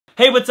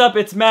Hey, what's up?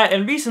 It's Matt,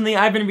 and recently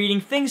I've been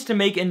reading Things to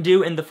Make and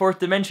Do in the Fourth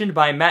Dimension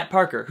by Matt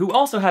Parker, who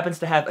also happens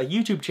to have a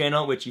YouTube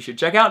channel which you should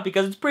check out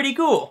because it's pretty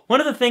cool. One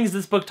of the things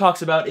this book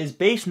talks about is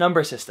base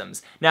number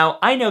systems. Now,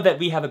 I know that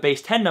we have a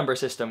base 10 number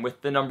system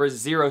with the numbers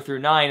 0 through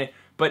 9,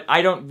 but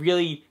I don't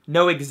really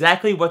know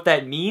exactly what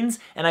that means,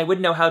 and I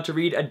wouldn't know how to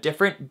read a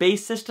different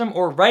base system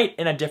or write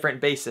in a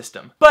different base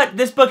system. But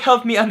this book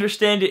helped me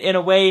understand it in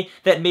a way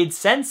that made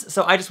sense,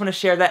 so I just want to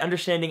share that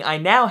understanding I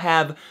now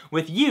have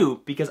with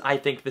you, because I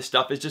think this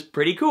stuff is just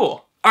pretty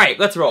cool. Alright,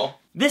 let's roll.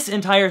 This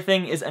entire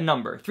thing is a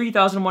number,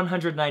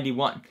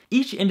 3,191.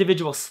 Each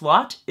individual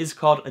slot is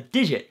called a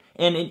digit,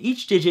 and in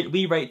each digit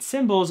we write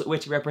symbols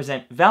which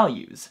represent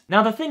values.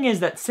 Now the thing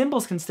is that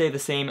symbols can stay the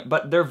same,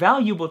 but their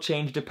value will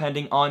change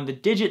depending on the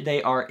digit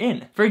they are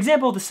in. For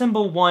example, the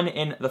symbol 1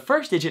 in the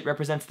first digit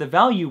represents the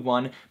value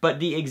 1, but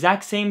the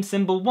exact same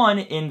symbol 1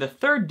 in the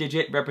third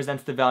digit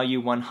represents the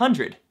value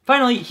 100.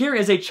 Finally, here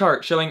is a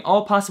chart showing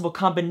all possible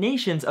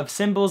combinations of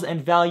symbols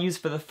and values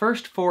for the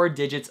first 4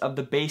 digits of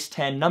the base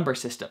 10 number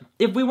system.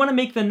 If we want to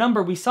make the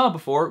number we saw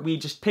before, we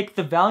just pick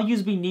the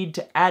values we need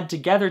to add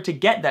together to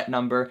get that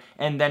number,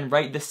 and then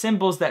write the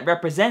symbols that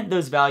represent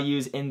those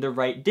values in the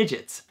right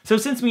digits. So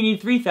since we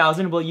need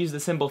 3,000, we'll use the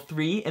symbol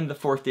 3 in the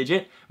fourth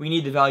digit. We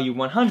need the value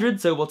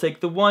 100, so we'll take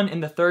the 1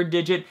 in the third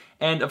digit,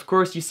 and of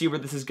course you see where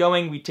this is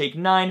going. We take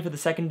 9 for the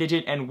second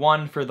digit and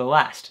 1 for the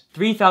last.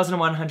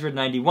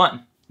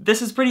 3,191.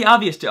 This is pretty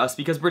obvious to us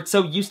because we're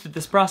so used to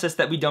this process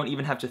that we don't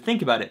even have to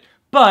think about it.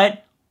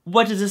 But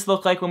what does this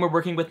look like when we're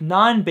working with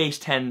non-base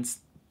 10s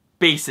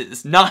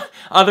bases, not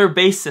other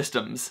base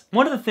systems?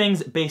 One of the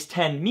things base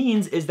 10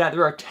 means is that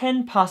there are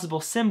 10 possible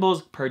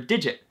symbols per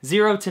digit,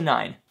 0 to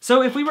 9.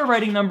 So if we were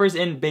writing numbers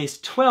in base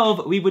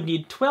 12, we would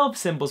need 12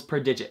 symbols per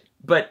digit.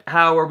 But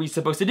how are we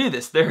supposed to do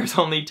this? There's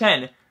only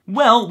 10.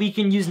 Well, we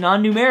can use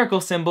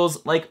non-numerical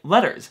symbols like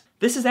letters.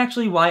 This is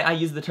actually why I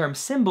use the term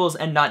symbols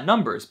and not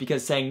numbers,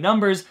 because saying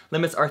numbers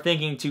limits our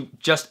thinking to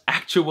just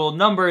actual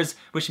numbers,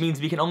 which means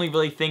we can only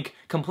really think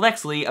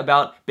complexly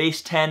about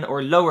base 10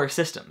 or lower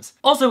systems.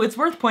 Also, it's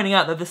worth pointing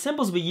out that the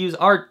symbols we use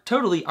are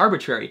totally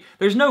arbitrary.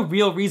 There's no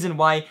real reason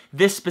why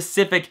this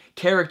specific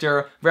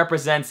character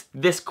represents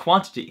this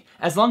quantity.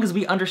 As long as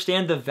we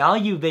understand the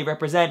value they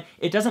represent,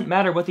 it doesn't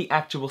matter what the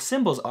actual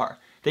symbols are.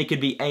 They could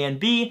be A and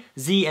B,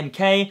 Z and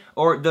K,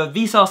 or the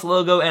Vsauce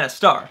logo and a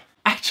star.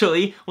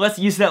 Actually, let's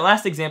use that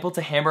last example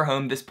to hammer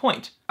home this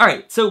point.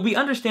 Alright, so we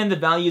understand the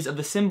values of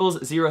the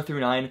symbols 0 through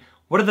 9.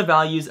 What are the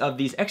values of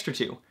these extra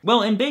two?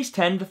 Well, in base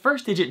 10, the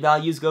first digit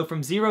values go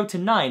from 0 to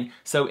 9,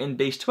 so in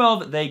base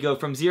 12, they go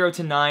from 0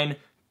 to 9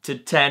 to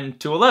 10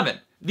 to 11.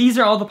 These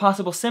are all the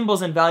possible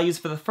symbols and values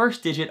for the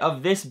first digit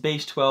of this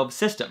base 12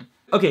 system.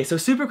 Okay, so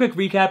super quick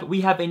recap,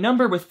 we have a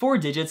number with 4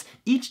 digits.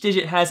 Each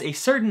digit has a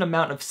certain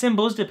amount of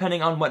symbols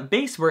depending on what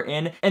base we're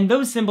in, and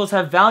those symbols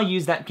have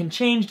values that can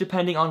change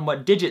depending on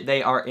what digit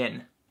they are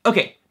in.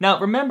 Okay, now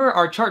remember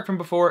our chart from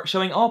before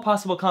showing all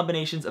possible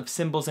combinations of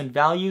symbols and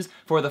values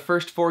for the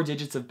first 4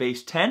 digits of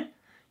base 10?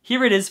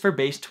 Here it is for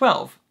base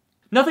 12.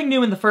 Nothing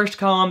new in the first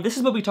column, this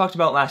is what we talked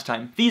about last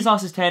time.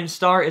 Vsauce is 10,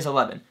 star is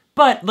 11.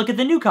 But look at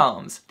the new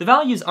columns. The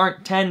values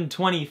aren't 10,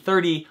 20,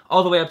 30,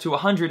 all the way up to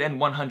 100 and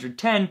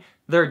 110.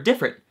 They're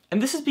different.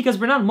 And this is because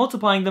we're not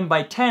multiplying them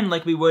by 10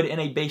 like we would in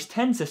a base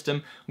 10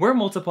 system, we're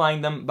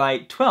multiplying them by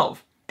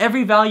 12.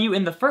 Every value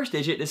in the first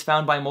digit is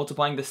found by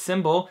multiplying the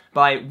symbol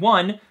by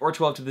 1, or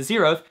 12 to the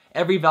 0th.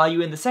 Every value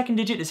in the second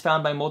digit is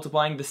found by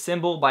multiplying the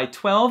symbol by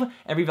 12.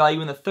 Every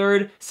value in the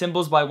third,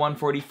 symbols by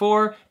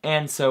 144,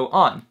 and so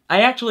on.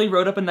 I actually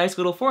wrote up a nice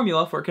little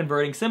formula for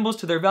converting symbols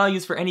to their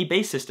values for any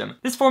base system.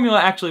 This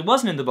formula actually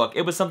wasn't in the book,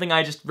 it was something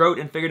I just wrote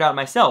and figured out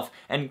myself.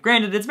 And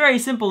granted, it's very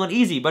simple and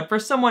easy, but for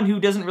someone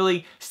who doesn't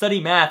really study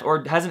math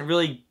or hasn't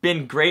really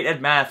been great at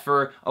math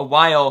for a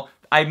while,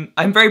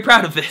 I'm very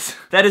proud of this.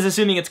 That is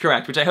assuming it's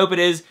correct, which I hope it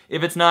is.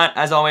 If it's not,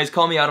 as always,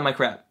 call me out on my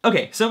crap.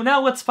 Okay, so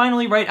now let's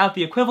finally write out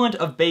the equivalent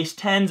of base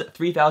 10's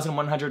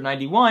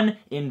 3,191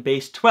 in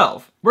base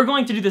 12. We're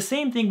going to do the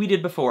same thing we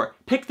did before.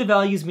 Pick the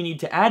values we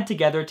need to add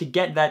together to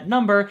get that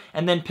number,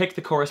 and then pick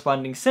the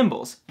corresponding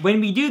symbols.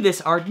 When we do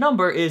this, our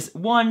number is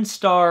 1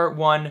 star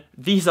 1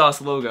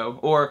 Vsauce logo,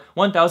 or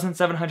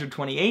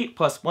 1,728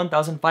 plus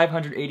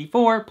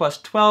 1,584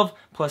 plus 12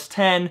 plus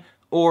 10,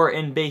 or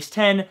in base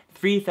 10,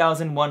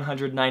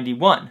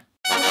 3,191.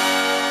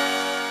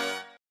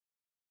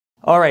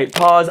 Alright,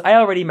 pause. I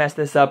already messed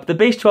this up. The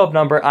base 12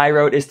 number I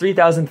wrote is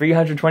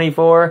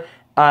 3,324,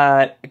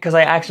 because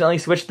I accidentally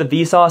switched the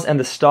Vsauce and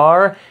the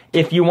star.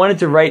 If you wanted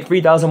to write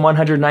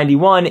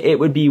 3,191, it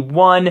would be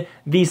 1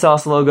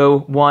 Vsauce logo,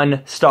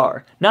 1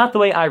 star. Not the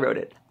way I wrote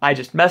it. I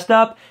just messed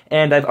up,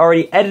 and I've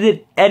already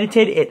edited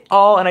it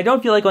all, and I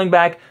don't feel like going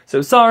back,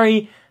 so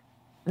sorry.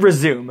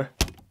 Resume.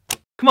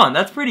 Come on,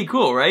 that's pretty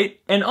cool, right?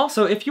 And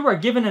also, if you are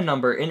given a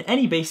number in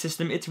any base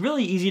system, it's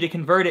really easy to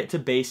convert it to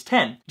base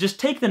 10. Just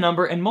take the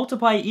number and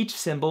multiply each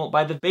symbol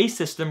by the base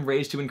system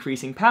raised to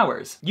increasing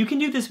powers. You can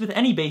do this with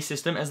any base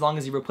system as long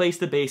as you replace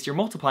the base you're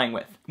multiplying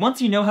with.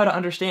 Once you know how to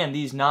understand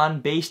these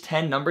non-base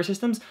 10 number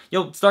systems,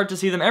 you'll start to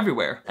see them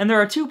everywhere. And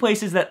there are two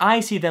places that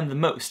I see them the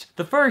most.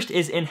 The first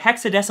is in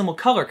hexadecimal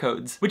color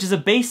codes, which is a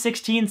base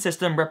 16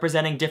 system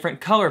representing different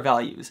color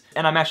values.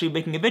 And I'm actually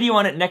making a video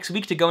on it next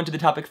week to go into the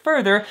topic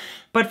further,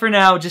 but for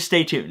now, just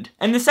stay tuned.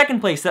 And the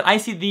second place that I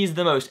see these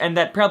the most, and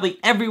that probably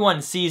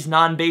everyone sees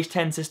non-base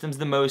 10 systems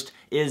the most,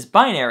 is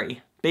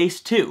binary, base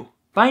 2.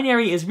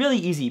 Binary is really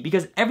easy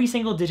because every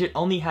single digit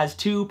only has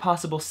two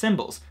possible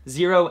symbols,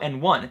 0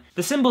 and 1.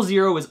 The symbol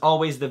 0 is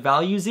always the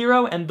value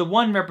 0, and the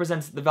 1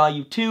 represents the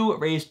value 2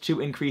 raised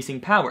to increasing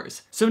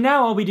powers. So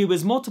now all we do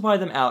is multiply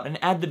them out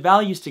and add the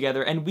values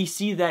together, and we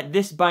see that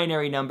this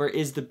binary number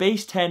is the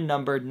base 10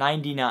 number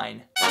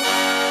 99.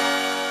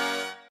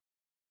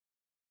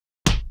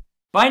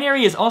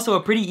 Binary is also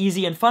a pretty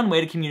easy and fun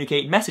way to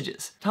communicate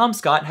messages. Tom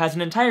Scott has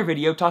an entire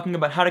video talking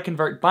about how to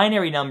convert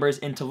binary numbers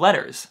into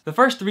letters. The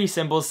first three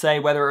symbols say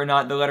whether or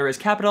not the letter is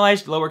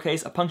capitalized,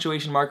 lowercase, a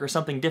punctuation mark, or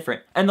something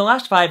different. And the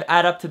last 5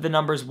 add up to the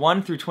numbers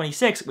 1 through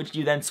 26, which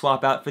you then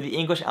swap out for the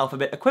English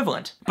alphabet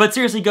equivalent. But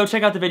seriously, go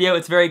check out the video,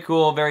 it's very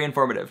cool, very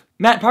informative.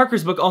 Matt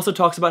Parker's book also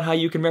talks about how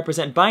you can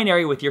represent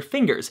binary with your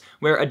fingers,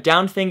 where a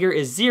down finger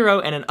is 0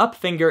 and an up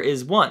finger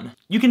is 1.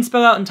 You can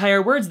spell out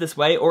entire words this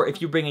way, or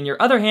if you bring in your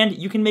other hand,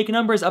 you can make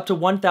numbers up to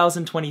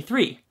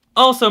 1023.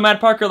 Also, Matt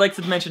Parker likes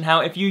to mention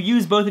how if you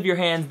use both of your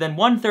hands, then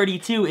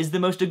 132 is the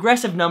most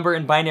aggressive number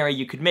in binary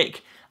you could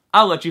make.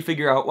 I'll let you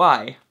figure out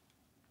why.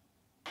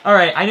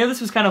 Alright, I know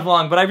this was kind of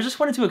long, but I just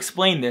wanted to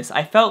explain this.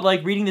 I felt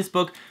like reading this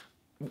book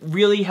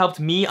really helped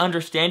me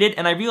understand it,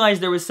 and I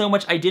realized there was so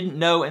much I didn't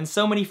know and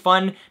so many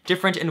fun,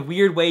 different, and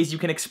weird ways you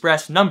can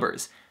express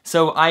numbers.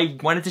 So I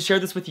wanted to share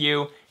this with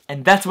you,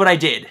 and that's what I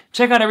did.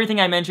 Check out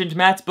everything I mentioned,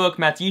 Matt's book,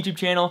 Matt's YouTube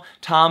channel,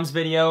 Tom's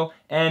video,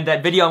 and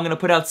that video I'm gonna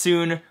put out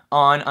soon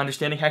on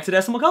understanding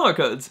hexadecimal color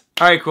codes.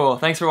 Alright, cool.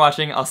 Thanks for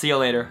watching. I'll see you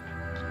later.